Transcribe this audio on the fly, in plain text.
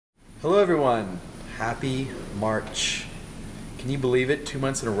Hello everyone, happy March. Can you believe it? 2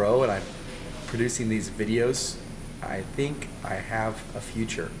 months in a row and I'm producing these videos. I think I have a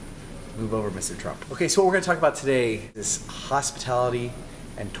future. Move over, Mr. Trump. Okay, so what we're gonna talk about today is hospitality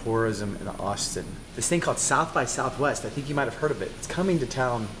and tourism in Austin. This thing called South by Southwest, I think you might have heard of it. It's coming to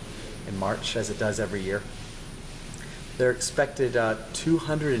town in March, as it does every year. They're expected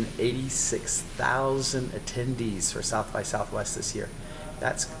 286,000 attendees for South by Southwest this year.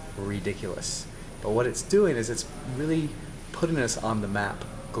 That's ridiculous. But what it's doing is it's really putting us on the map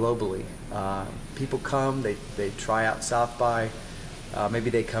globally. People come, they try out South by, maybe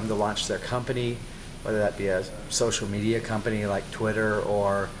they come to launch their company, whether that be a social media company like Twitter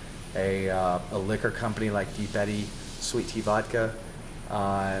or a liquor company like Deep Eddy Sweet Tea Vodka.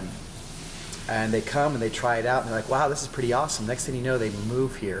 And they come and they try it out and they're like, wow, this is pretty awesome. Next thing you know, they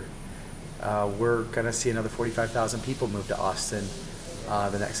move here. We're gonna see another 45,000 people move to Austin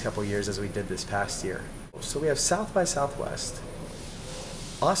the next couple years as we did this past year. So we have South by Southwest,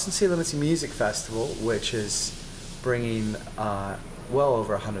 Austin City Limits Music Festival, which is bringing well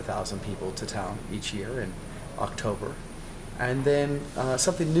over 100,000 people to town each year in October. And then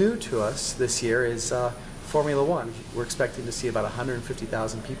something new to us this year is Formula One. We're expecting to see about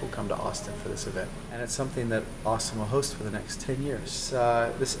 150,000 people come to Austin for this event. And it's something that Austin will host for the next 10 years.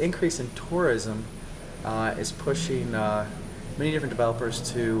 This increase in tourism is pushing many different developers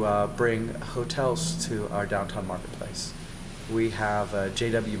to bring hotels to our downtown marketplace. We have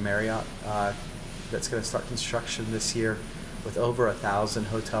JW Marriott that's going to start construction this year with over 1,000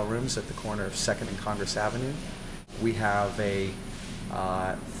 hotel rooms at the corner of 2nd and Congress Avenue. We have a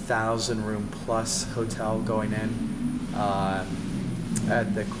 1,000-room plus hotel going in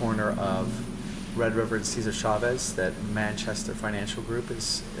at the corner of Red River and Cesar Chavez that Manchester Financial Group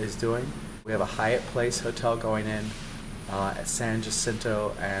is doing. We have a Hyatt Place hotel going in at San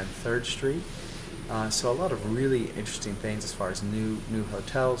Jacinto and 3rd Street. So a lot of really interesting things as far as new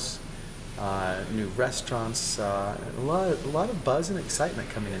hotels, new restaurants, a lot of buzz and excitement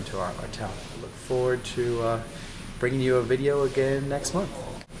coming into our town. Look forward to bringing you a video again next month.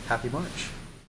 Happy March.